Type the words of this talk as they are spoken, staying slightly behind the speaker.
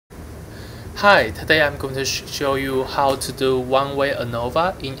Hi, today I'm going to show you how to do one-way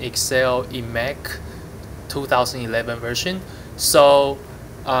ANOVA in Excel in Mac 2011 version. So,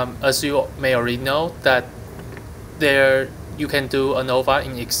 as you may already know, that you can do ANOVA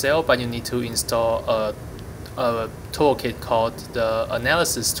in Excel, but you need to install a toolkit called the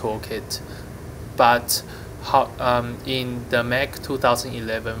Analysis Toolkit. But in the Mac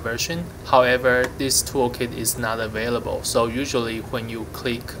 2011 version, however, this toolkit is not available. So usually when you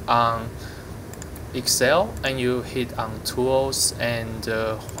click on Excel and you hit on Tools, and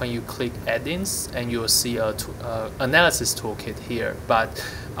when you click Add-ins, and you'll see a Analysis Toolkit here. But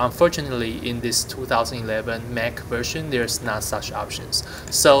unfortunately, in this 2011 Mac version, there's not such options.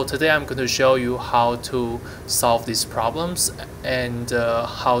 So today I'm going to show you how to solve these problems and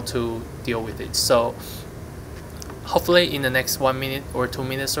how to deal with it. So hopefully in the next 1 minute or 2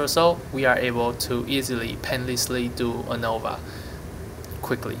 minutes or so, we are able to easily, painlessly do ANOVA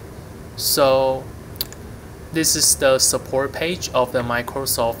quickly. So this is the support page of the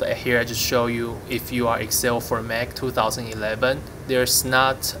Microsoft. Here I just show you, if you are Excel for Mac 2011, there's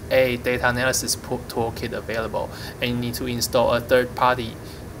not a data analysis toolkit available, and you need to install a third-party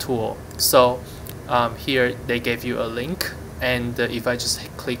tool. So here they gave you a link, and if I just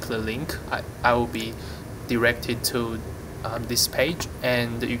click the link, I will be directed to this page,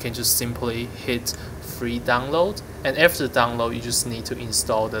 and you can just simply hit free download, and after the download you just need to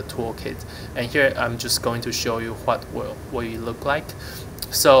install the toolkit. And here I'm just going to show you what it look like.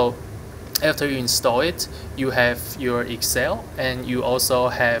 So after you install it, you have your Excel, and you also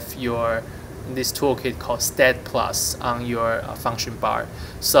have this toolkit called Stat Plus on your function bar.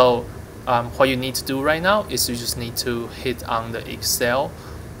 So what you need to do right now is you just need to hit on the Excel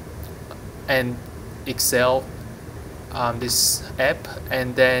and this app,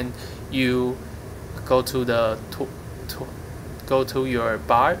 and then you go to your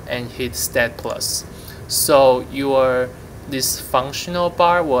bar and hit Stat Plus. So this functional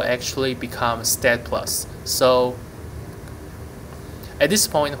bar will actually become Stat Plus. So at this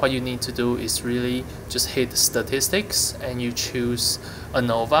point, what you need to do is really just hit Statistics, and you choose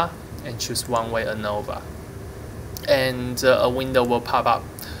ANOVA and choose one-way ANOVA, and a window will pop up.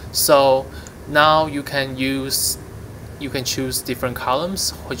 So now you can choose different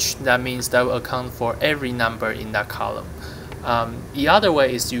columns, which that means that will account for every number in that column. The other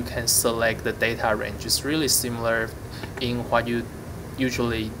way is you can select the data range. It's really similar in what you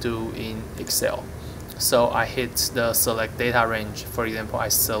usually do in Excel. So I hit the select data range. For example, I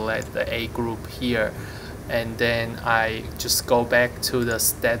select the A group here, and then I just go back to the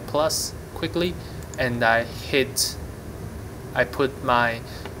Stat Plus quickly, and I put my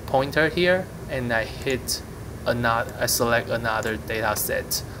pointer here, and I select another data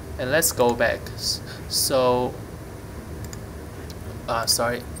set, and let's go back. So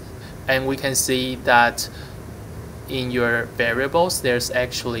sorry, and we can see that in your variables there's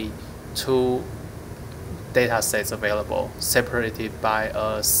actually 2 data sets available, separated by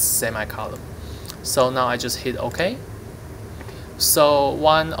a semicolon. So now I just hit OK. So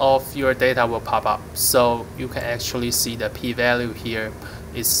one of your data will pop up, so you can actually see the p-value here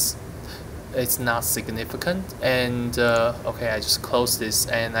it's not significant. And okay, I just close this,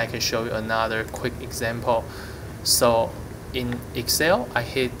 and I can show you another quick example. So in Excel, I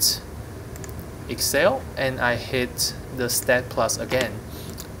hit Excel, and I hit the Stat Plus again,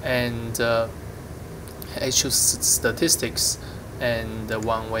 and I choose Statistics and the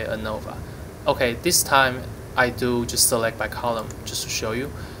one-way ANOVA. Okay, this time I do just select by column, just to show you.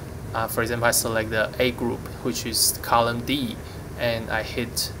 For example, I select the A group, which is column D, and I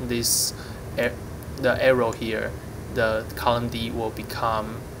hit the arrow here. The column D will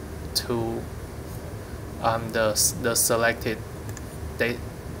become to the selected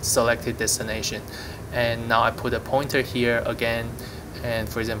destination. And now I put a pointer here again, and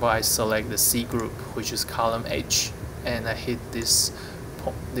for example I select the C group, which is column H, and I hit this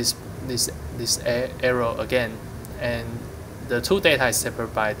arrow again, and the 2 data is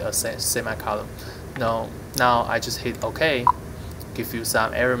separated by a semicolon. Now I just hit OK, give you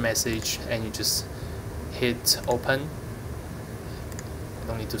some error message, and you just hit open.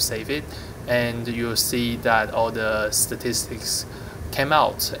 Don't need to save it, and you'll see that all the statistics came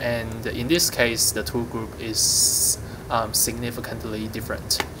out, and in this case the 2 group is significantly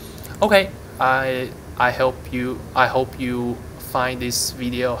different. Okay, I hope you find this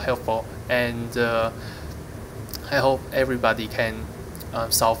video helpful, and I hope everybody can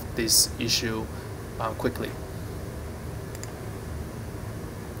solve this issue quickly.